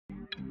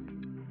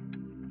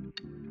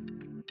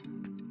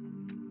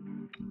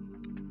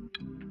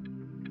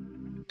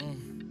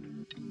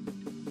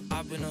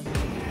I've been a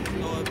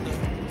throw up the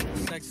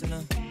sex in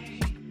a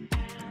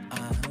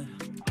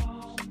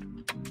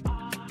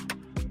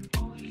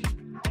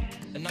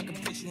and I can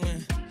put you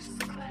in.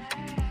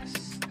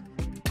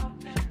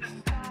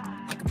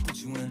 I can put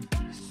you in.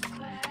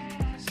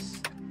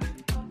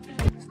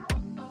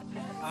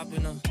 I've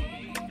been a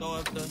throw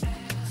up the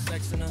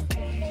sex in a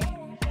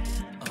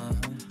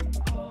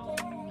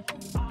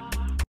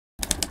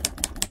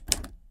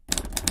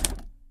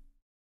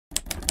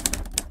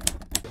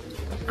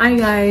Hi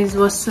guys,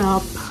 what's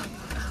up?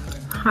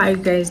 How you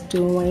guys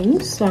doing?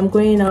 So I'm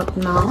going out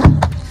now.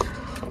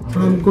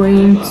 I'm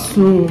going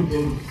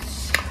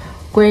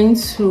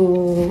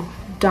to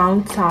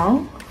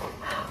downtown.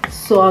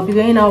 So I'll be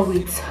going out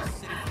with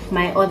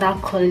my other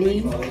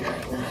colleague.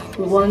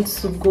 We want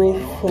to go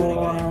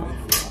for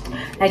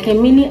like a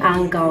mini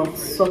hangout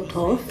sort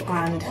of,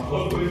 and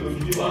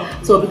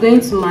so we'll be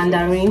going to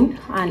Mandarin,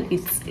 and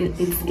it's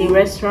a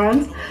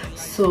restaurant,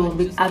 so we'll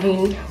be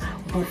having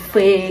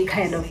buffet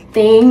kind of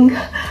thing.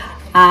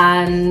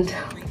 And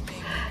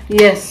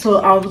yes, so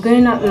I'll be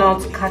going out now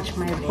to catch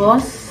my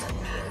bus,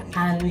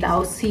 and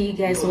I'll see you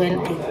guys when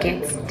I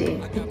get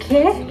there.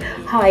 Okay,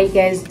 how are you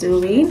guys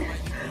doing?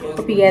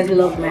 Hope you guys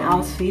love my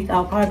outfit.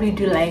 I'll probably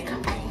do like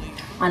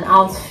an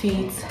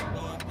outfit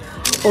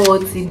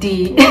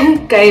OOTD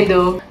kind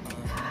of,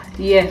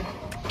 yeah.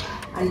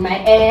 And my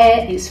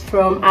hair is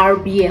from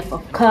RBF,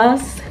 of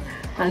course.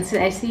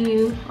 Until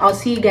I'll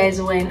see you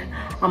guys when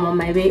I'm on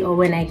my way or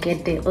when I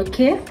get there.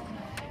 Okay,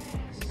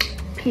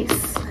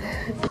 peace.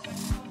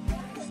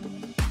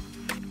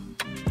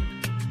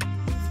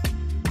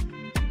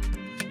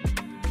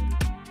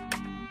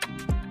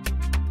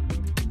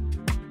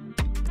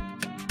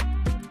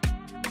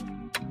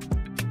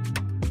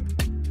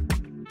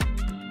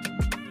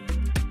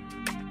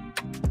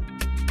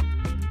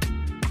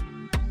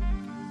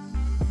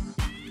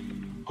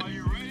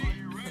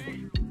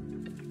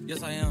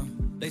 yes, I am.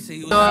 They say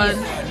you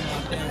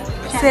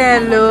Say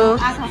hello.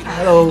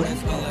 Hello.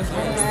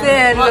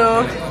 Say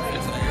hello.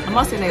 I'm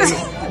not saying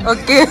hello.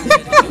 Okay.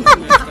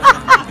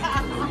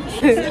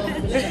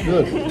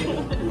 Good.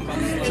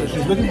 So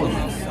she's looking for me.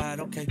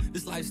 okay.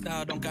 This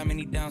lifestyle don't got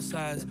many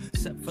downsides,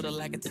 except for the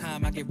lack of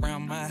time I get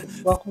round my.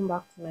 Welcome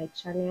back to my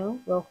channel.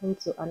 Welcome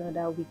to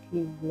another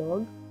weekly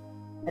vlog.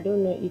 I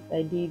don't know if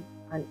I did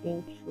an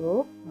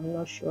intro. I'm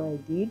not sure I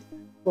did,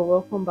 but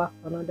welcome back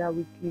to another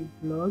weekly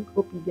vlog.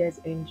 Hope you guys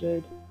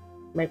enjoyed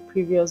my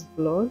previous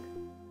vlog,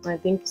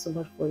 and thank you so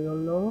much for your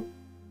love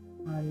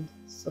and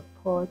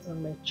support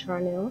on my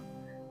channel.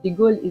 The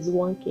goal is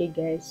 1K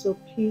guys, so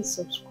please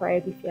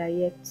subscribe if you are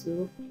yet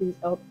to. Please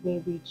help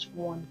me reach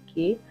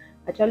 1K.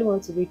 I actually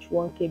want to reach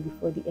 1K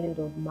before the end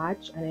of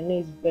March, and I know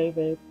it's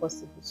very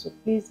possible. So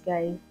please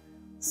guys,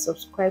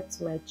 subscribe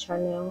to my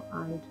channel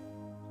and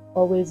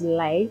always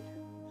like,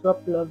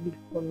 drop lovely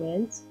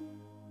comments.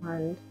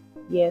 And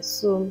yes,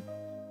 so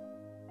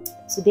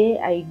today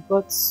I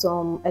got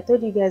some, I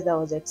told you guys I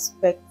was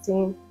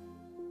expecting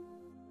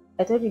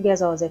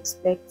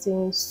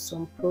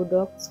some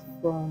products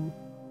from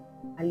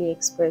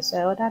AliExpress. So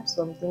I ordered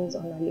some things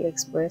on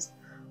AliExpress.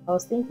 I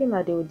was thinking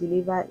that they would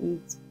deliver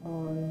it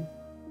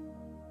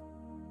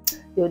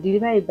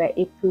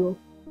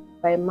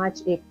by March,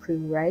 April,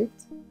 right?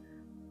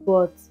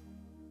 But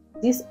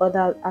this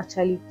order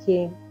actually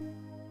came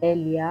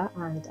earlier,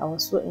 and I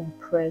was so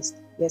impressed.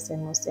 Yes, I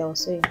must say I was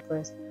so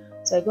impressed.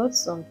 So I got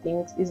some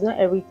things. It's not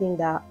everything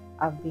that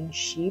have been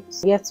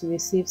shipped. I yet to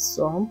receive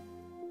some,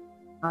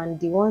 and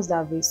the ones that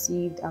I've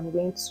received, I'm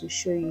going to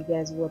show you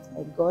guys what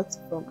I got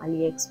from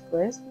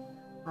AliExpress.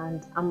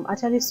 And I'm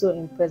actually so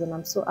impressed, and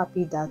I'm so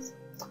happy that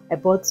I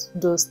bought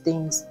those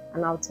things,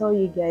 and I'll tell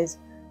you guys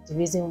the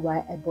reason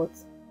why I bought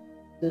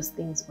those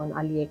things on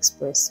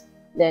AliExpress.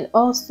 Then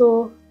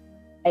also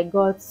I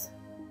got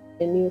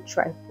a new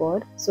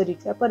tripod. So the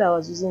tripod I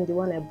was using, the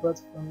one I brought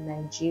from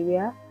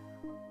Nigeria,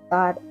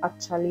 that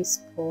actually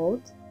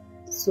spoiled,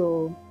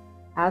 so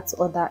I had to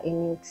order a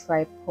new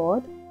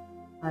tripod.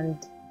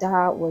 And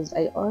that was,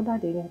 I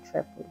ordered a new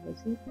tripod,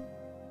 was it?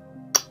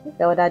 I think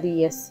I ordered it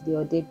yesterday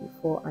or day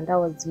before, and that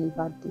was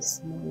delivered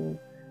this morning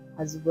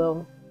as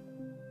well.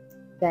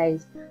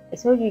 Guys, I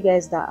told you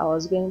guys that I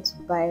was going to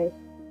buy,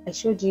 I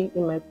showed you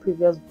in my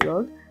previous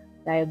vlog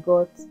that I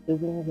got a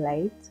ring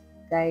light.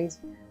 Guys,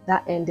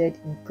 that ended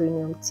in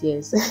premium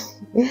tears.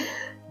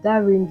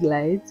 That ring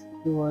light,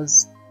 it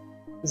was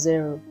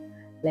zero.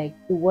 Like,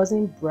 it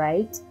wasn't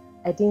bright.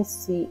 I didn't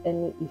see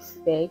any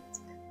effect.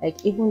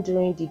 Like, even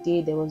during the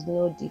day there was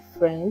no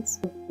difference.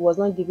 It was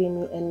not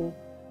giving me any,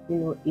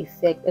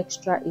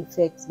 extra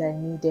effects that I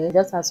needed. I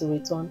just had to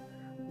return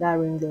that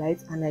ring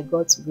light, and I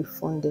got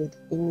refunded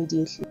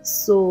immediately.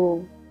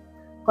 So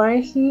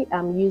currently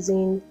I'm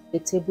using a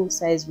table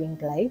size ring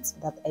light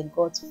that I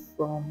got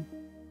from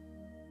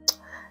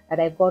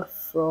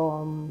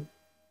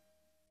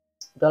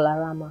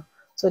Dollarama.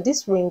 So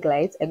this ring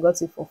light, I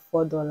got it for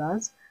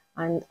 $4,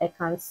 and I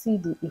can see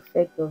the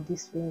effect of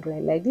this ring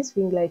light. Like, this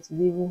ring light is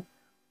even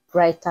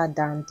brighter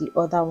than the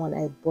other one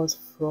I bought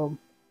from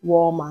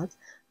Walmart,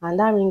 and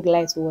that ring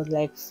light was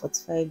like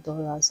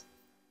 $45.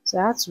 So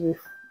I had to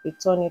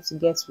return it to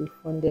get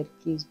refunded,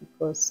 please,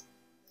 because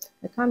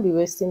I can't be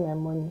wasting my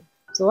money.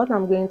 So what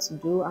I'm going to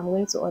do, I'm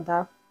going to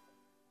order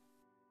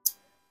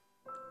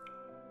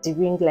the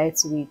ring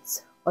lights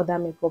with other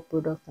makeup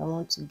products I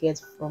want to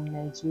get from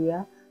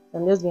Nigeria. So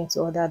I'm just going to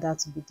order that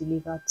to be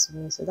delivered to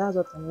me. So that's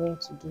what I'm going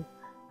to do,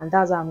 and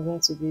that's how I'm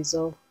going to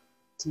resolve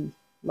the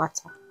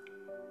matter.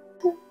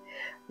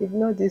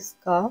 Ignore this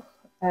scarf.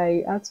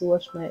 I had to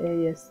wash my hair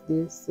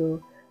yesterday,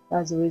 so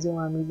that's the reason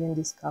why I'm using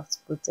this scarf to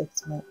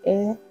protect my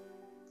hair.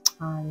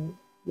 And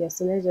yeah,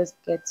 so let's just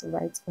get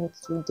right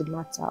into the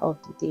matter of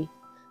the day,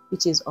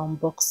 which is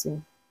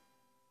unboxing.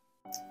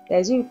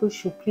 Guys, you people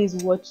should please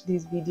watch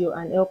this video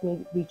and help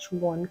me reach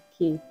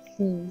 1K,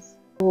 please.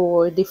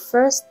 So the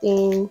first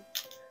thing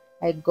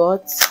I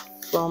got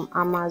from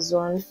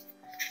Amazon,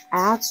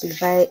 I had to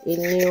buy a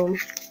new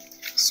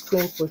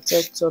screen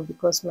protector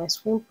because my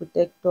screen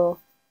protector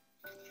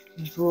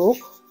broke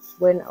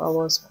when I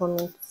was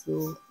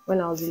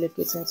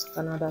relocating to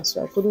Canada,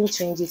 so I couldn't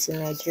change it in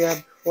Nigeria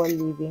before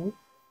leaving.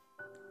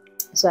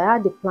 So I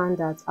had the plan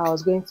that I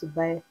was going to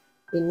buy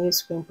a new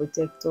screen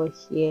protector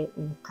here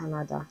in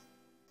Canada.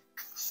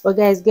 But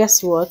guys,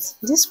 guess what?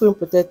 This screen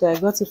protector, I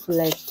got it for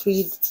like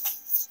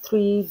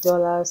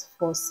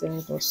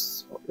 $3.04 or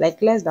so,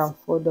 like less than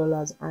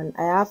 $4, and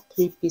I have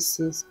 3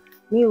 pieces.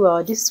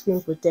 Meanwhile, this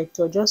screen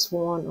protector, just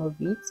one of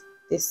it,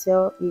 they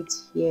sell it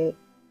here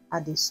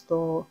at the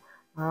store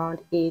around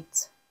I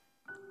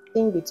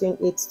think between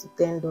 $8 to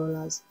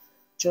 $10,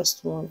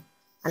 just one,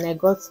 and I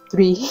got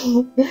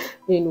 3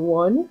 in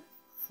one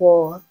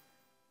for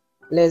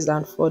less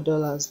than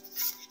 $4.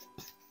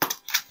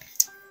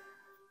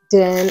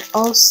 Then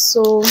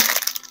also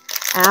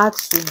I had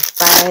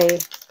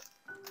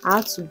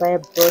to buy a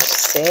brush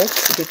set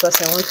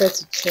because I wanted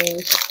to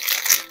change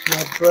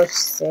my brush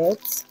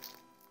set.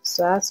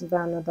 So I had to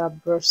buy another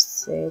brush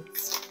set.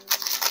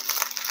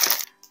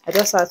 I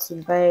just had to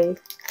buy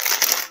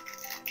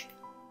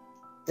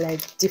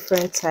like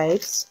different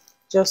types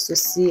just to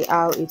see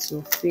how it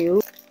will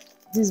feel.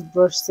 This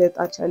brush set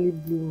actually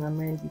blew my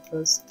mind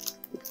because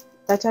it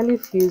actually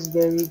feels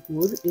very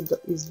good. It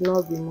is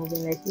not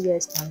removing, like you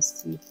guys can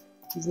see.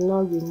 It's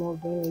not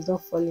removing, it's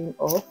not falling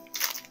off.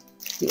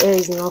 The hair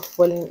is not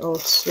falling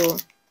off, so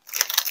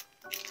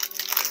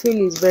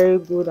feel is very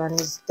good and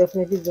it's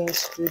definitely going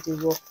to do the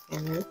work for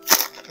me.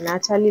 And I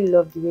actually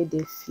love the way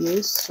they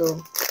feel.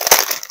 So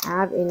I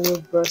have a new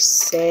brush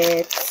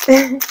set.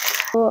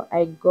 So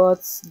I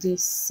got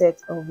this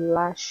set of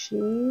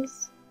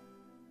lashes.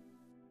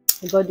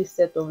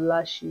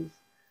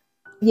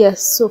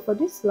 Yes, so for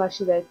these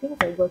lashes, I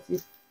think I got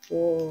it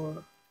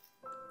for,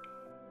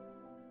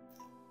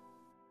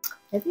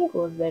 I think it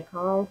was like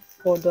around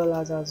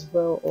 $4 as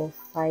well, or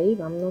 5,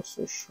 I'm not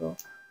so sure,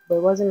 but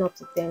it wasn't up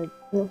to 10,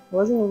 no, it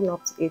wasn't even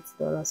up to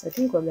 $8. I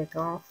think it was like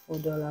around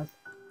 $4,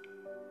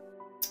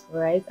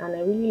 right? And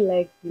I really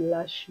like the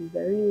lashes, I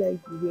really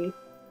like the way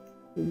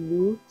it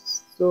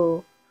looks.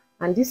 So,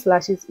 and these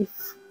lashes, if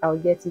I'll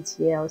get it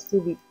here, I'll still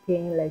be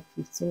paying like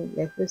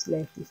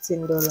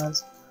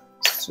 $15,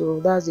 so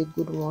that's a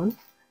good one.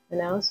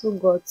 And I also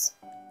got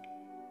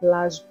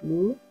lash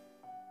glue.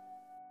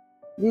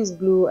 This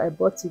glue, I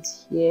bought it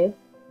here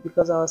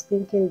because I was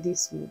thinking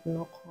this would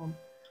not come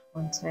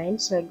on time,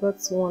 so I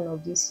got one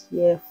of these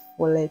here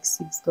for like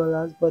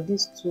 $6, but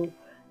these two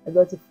I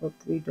got it for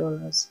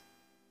 $3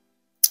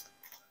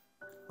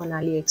 on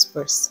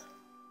AliExpress.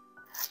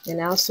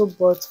 And I also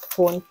bought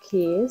phone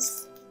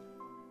case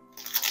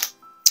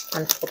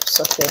and pop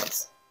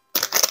socket.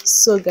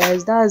 So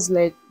guys, that's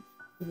like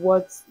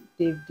what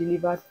they've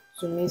delivered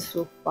to me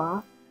so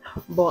far,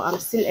 but I'm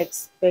still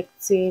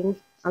expecting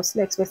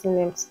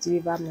them to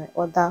deliver my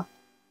other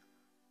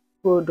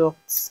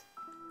products.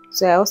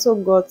 So I also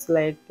got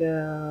like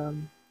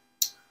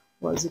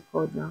what's it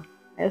called now,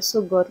 I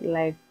also got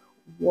like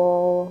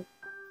wall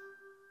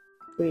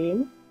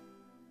frame,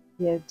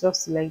 yeah,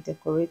 just to like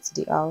decorate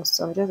the house.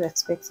 So I'm just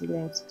expecting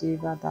them to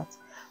deliver that.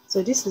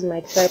 So this is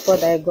my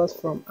tripod I got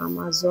from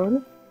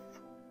Amazon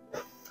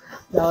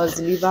that was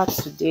delivered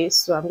today,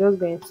 so I'm just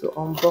going to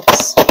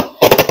unbox.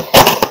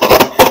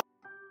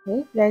 Can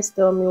you guys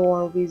tell me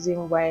one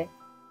reason why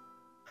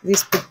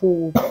these people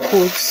will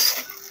put,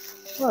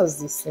 what's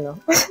this now?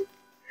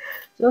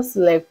 Just to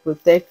like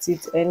protect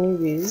it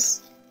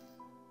anyways.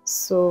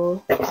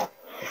 So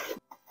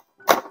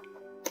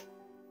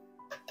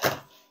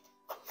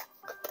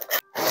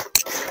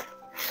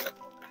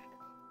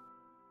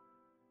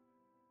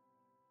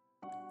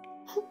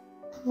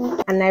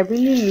and I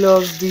really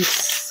love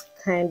this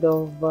kind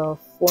of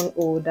phone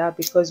holder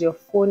because your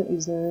phone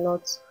is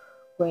not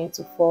going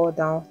to fall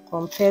down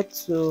compared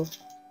to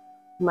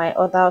my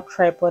other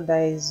tripod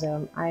that is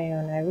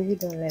iron. I really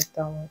don't like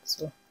that one,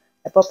 so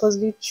I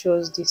purposely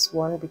chose this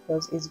one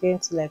because it's going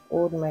to like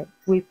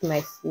grip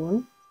my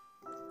phone.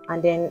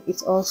 And then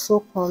it also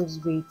comes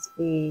with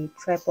a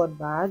tripod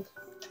bag,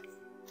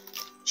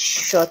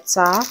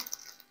 shutter,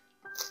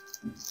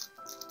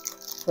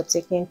 for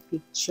taking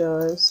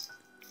pictures.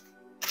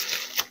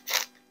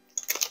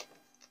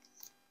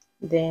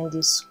 Then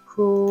the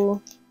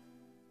screw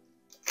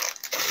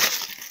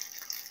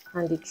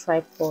and the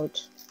tripod.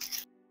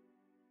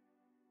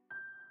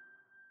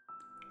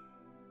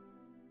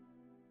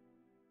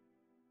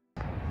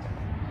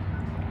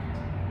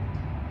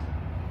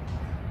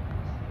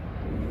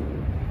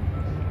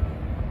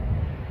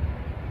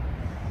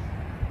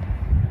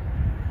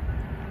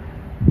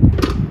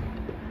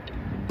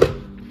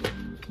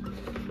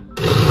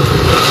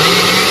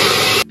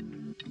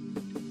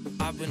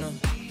 I've been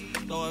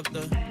throw up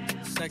the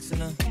sex in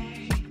her.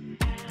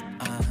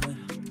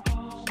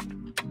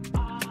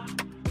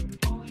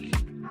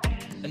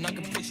 And I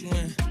can put you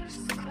in.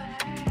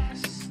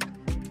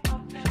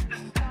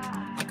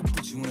 I can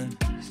put you in.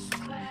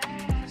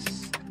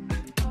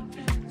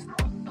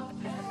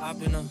 I've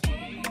been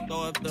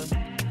throw up the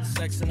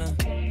sex in her.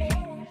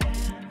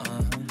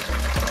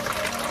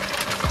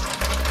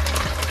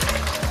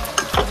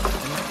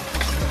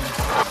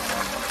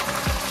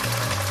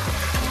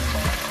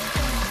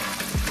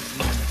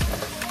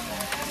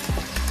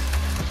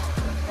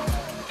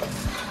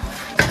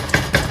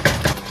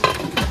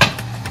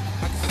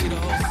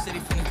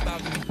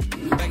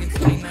 Back in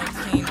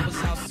 2019, I was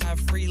outside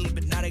freely,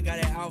 but now they got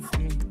it out for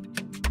me.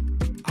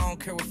 I don't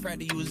care what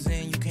frat you was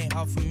in, you can't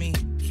out for me.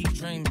 Keep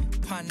dreaming,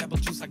 pineapple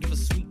juice, I give a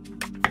sweet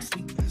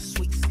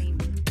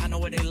semen. I know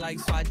what they like,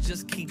 so I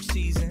just keep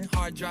cheesing.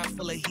 Hard drive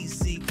full of heat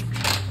seek.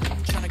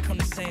 Trying to come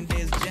the same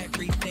day as Jack,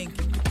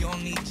 rethinking. You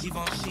don't need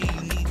Givenchy,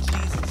 you need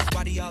Jesus.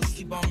 Why do y'all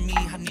sleep on me?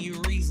 I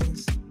need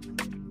reasons.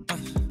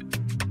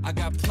 I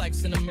got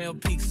Plex in the mail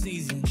peak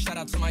season. Shout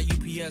out to my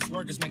UPS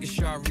workers, making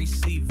sure I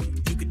receive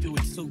it. You could do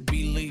it too,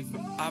 believe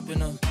it. I've been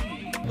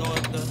throw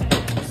up the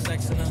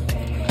sex in her.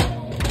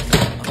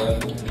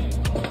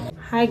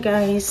 Hi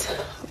guys,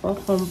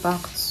 welcome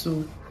back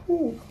to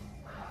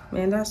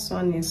man, that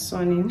sun is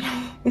sunning.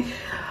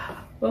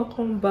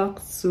 Welcome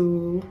back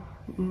to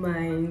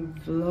my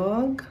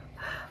vlog.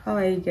 How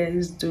are you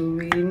guys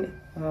doing?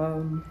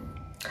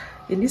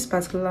 In this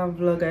particular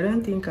vlog, I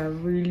don't think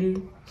I've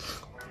really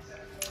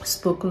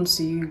spoken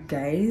to you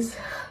guys,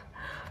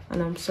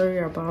 and I'm sorry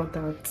about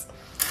that.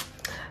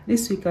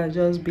 This week has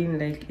just been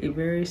like a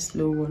very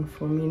slow one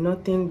for me.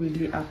 Nothing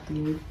really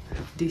happening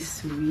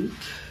this week,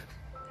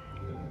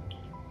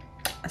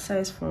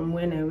 aside from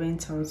when I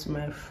went out with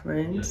my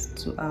friends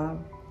to have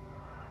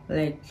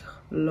like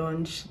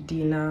lunch,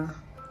 dinner.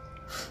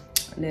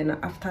 And then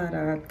after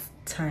that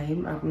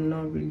time, I've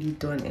not really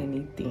done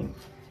anything.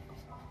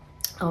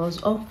 I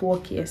was off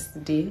work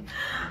yesterday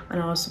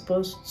and I was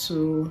supposed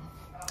to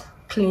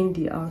clean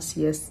the house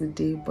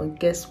yesterday, but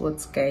guess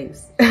what,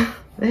 guys?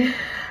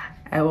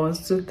 I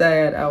was too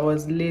tired, I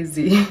was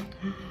lazy.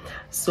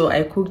 So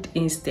I cooked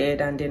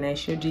instead, and then I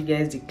showed you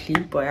guys the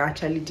clip, but I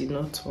actually did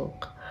not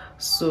talk.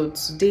 So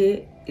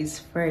today is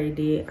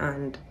Friday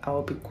and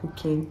I'll be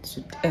cooking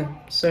today.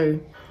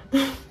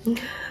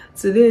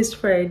 Today is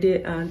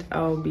Friday and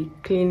I'll be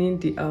cleaning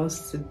the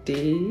house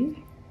today.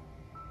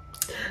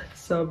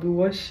 So I'll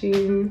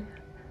be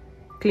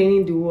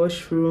cleaning the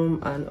washroom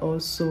and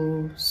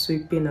also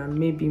sweeping and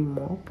maybe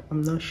mop.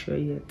 I'm not sure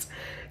yet.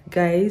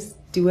 Guys,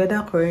 the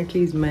weather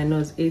currently is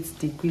 -8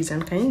 degrees,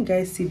 and can you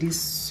guys see this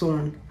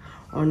sun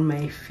on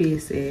my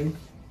face?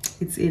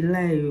 It's a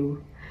lie.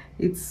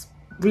 It's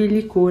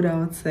really cold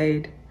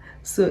outside.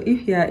 So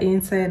if you are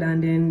inside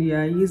and then you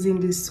are using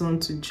this sun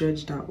to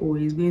judge that, oh,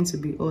 it's going to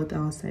be hot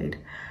outside,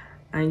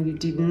 and you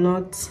did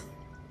not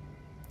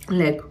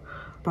like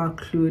pack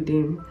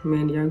clothing,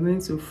 man, you're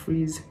going to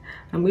freeze.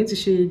 I'm going to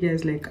show you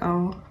guys like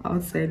how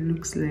outside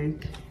looks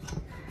like.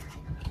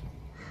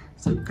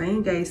 So can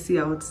you guys see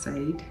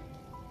outside?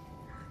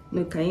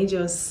 No, can you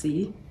just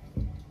see?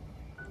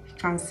 You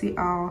can see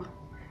how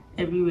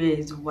everywhere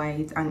is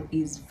white and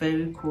it's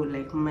very cold,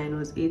 like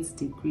 -8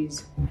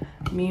 degrees.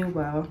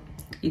 Meanwhile,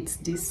 it's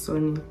this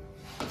sunny.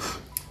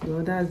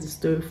 Well, that's the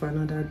story for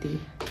another day.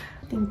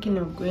 Thinking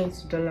of going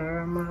to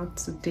Dollarama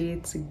today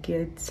to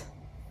get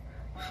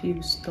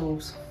few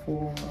stuffs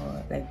for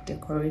like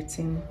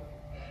decorating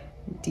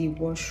the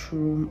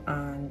washroom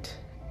and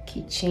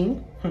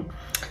kitchen.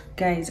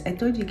 Guys, I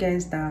told you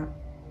guys that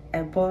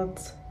I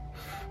bought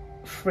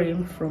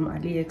frame from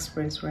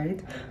AliExpress,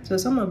 right? So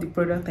some of the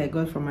product I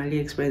got from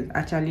AliExpress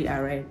actually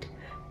arrived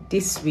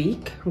this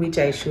week, which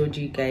I showed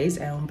you guys,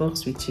 I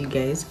unboxed with you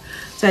guys.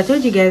 So I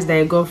told you guys that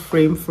I got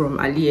frame from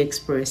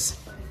AliExpress.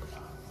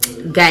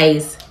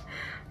 Guys,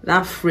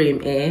 that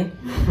frame,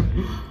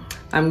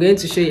 I'm going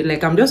to show you,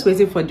 like, I'm just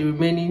waiting for the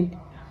remaining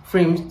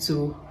frames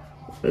to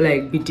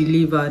like be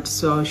delivered,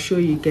 so I'll show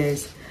you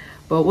guys.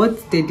 But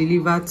what they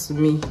delivered to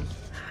me,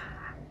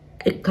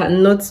 I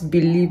cannot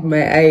believe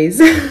my eyes.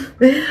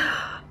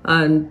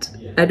 And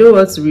I don't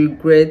want to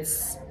regret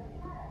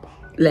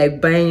like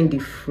buying the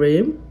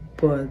frame,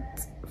 but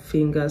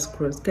fingers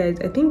crossed. Guys,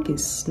 I think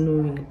it's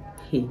snowing.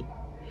 Hey,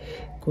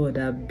 God,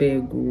 I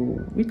beg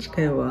you, which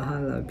kind of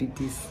wahala be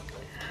this?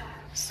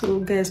 So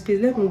guys,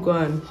 please let me go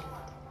and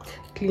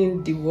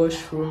clean the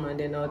washroom, and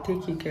then I'll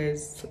take you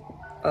guys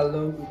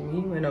along with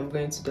me when I'm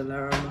going to the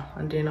Dollarama,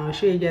 and then I'll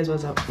show you guys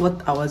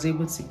what I was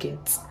able to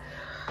get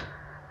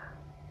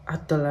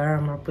at the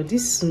Dollarama. But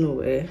this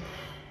snow,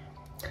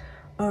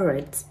 all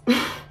right.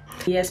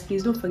 Yes,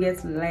 please don't forget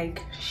to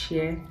like,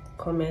 share,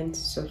 comment,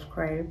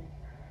 subscribe,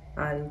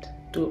 and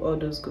do all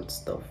those good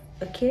stuff.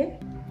 Okay.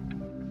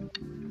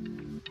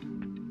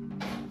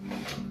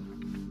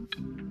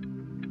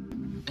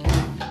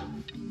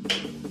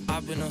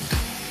 I've been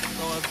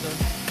throw up the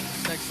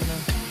sex in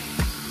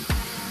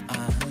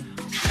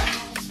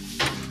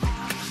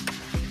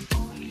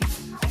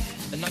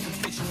and I can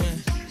fit you in.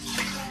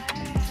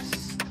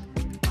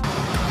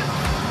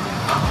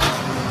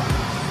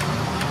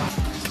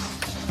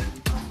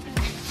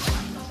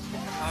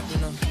 I've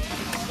been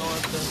throw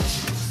up the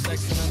sex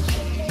in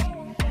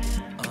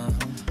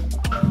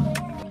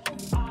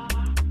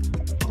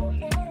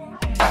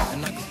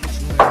and I can put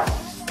you in.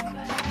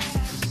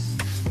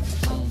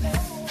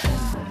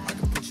 I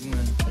can put you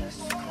in.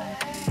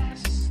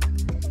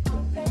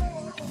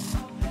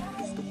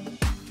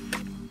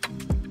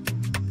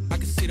 I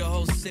can see the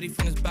whole city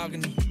from this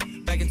balcony.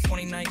 Back in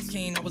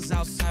 2019, I was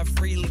outside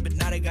freely, but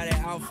now they got it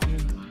out for me.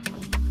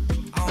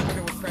 I don't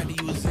care what Friday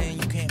you was in,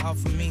 you can't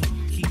offer me.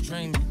 Keep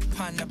dreaming.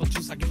 Pineapple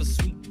juice, I give a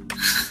sweet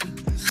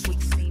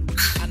semen.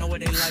 I know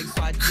what they like,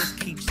 so I just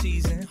keep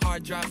cheesing.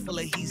 Hard drive full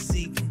of heat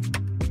seeking.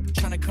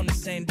 Trying to come the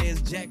same day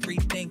as Jack,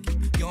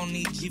 rethinking. You don't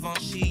need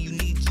Givenchy, you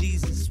need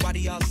Jesus. Why do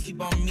y'all sleep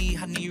on me?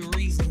 I need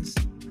reasons.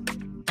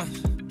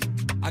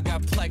 I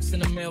got Plex in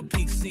the mail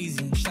peak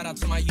season. Shout out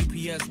to my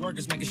UPS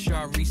workers, making sure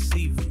I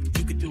receive it.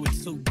 You could do it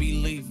too,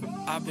 believe it.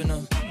 I've been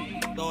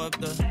throw up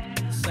the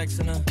sex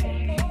in and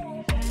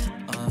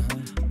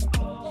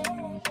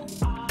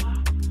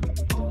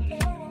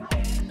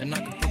I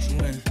can put you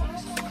in.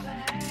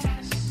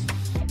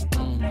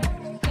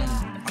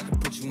 I can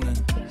put you in.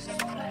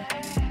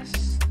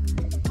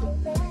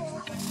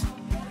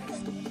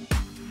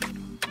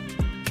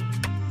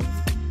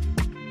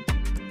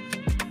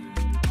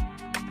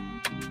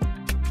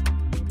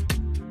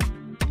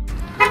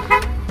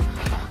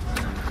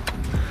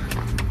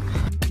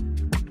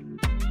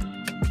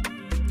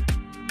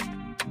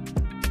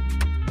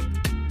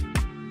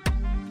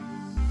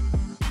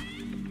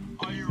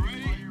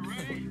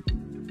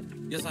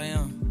 Yes, I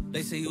am.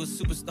 They say you a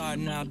superstar,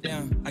 now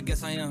damn, I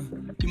guess I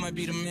am. You might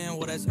be the man,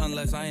 well that's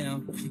unless I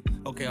am.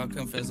 Okay, I'll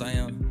confess I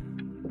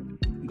am.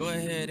 Go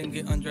ahead and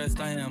get undressed,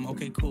 I am.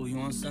 Okay, cool, you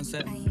on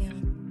Sunset? I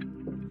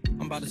am.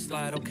 I'm about to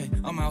slide, okay,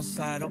 I'm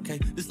outside, okay.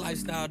 This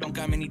lifestyle don't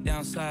got many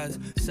downsides.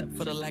 Except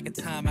for the lack of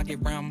time I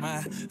get around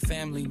my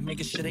family,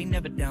 making sure they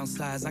never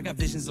downsize. I got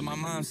visions of my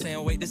mom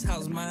saying, wait, this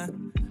house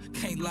mine?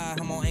 Can't lie,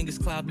 I'm on Angus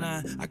Cloud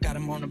 9. I got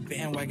him on the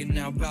bandwagon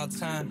now, about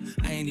time.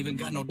 I ain't even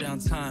got no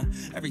downtime.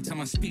 Every time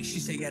I speak, she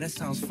say, yeah, that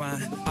sounds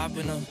fine. I've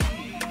been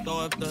throw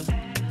up the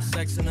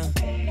sex in and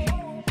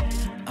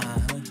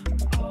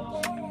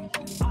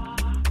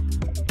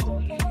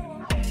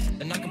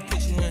I can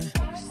put you in.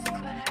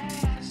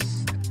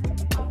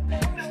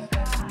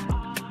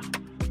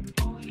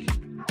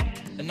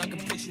 And I can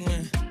put you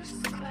in.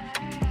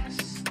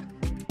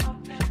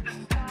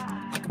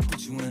 I can put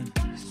you in.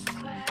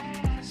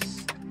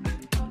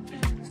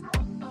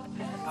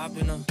 I've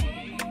been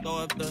throw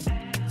up the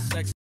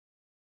sex.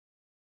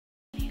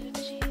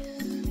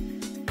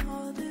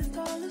 All these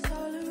dollars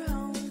all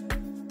around.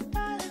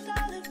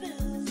 Dollar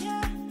bills,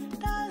 yeah.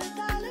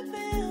 Dollar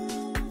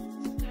bills.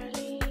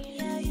 Girlie,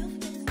 yeah, you've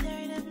been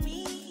staring at me.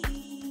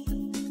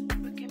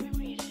 But can we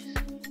read this?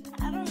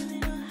 I don't really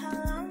know how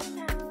long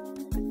now.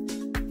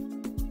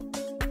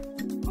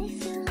 I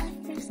feel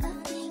like there's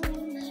nothing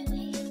in my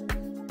way.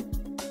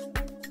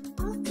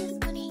 All this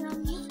money on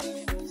me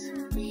is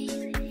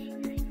losing.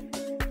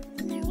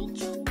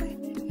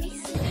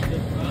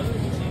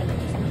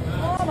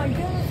 Oh my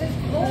goodness, it's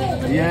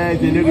cold. Yeah,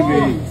 it's a little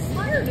bit. I'm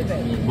tired of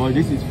it. But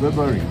this is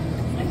February.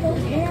 I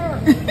don't care.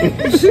 I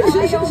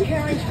don't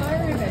care. I'm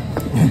tired of it.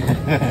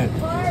 I'm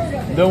tired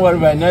of it. Don't worry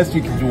about next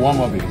week to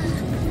warm up it.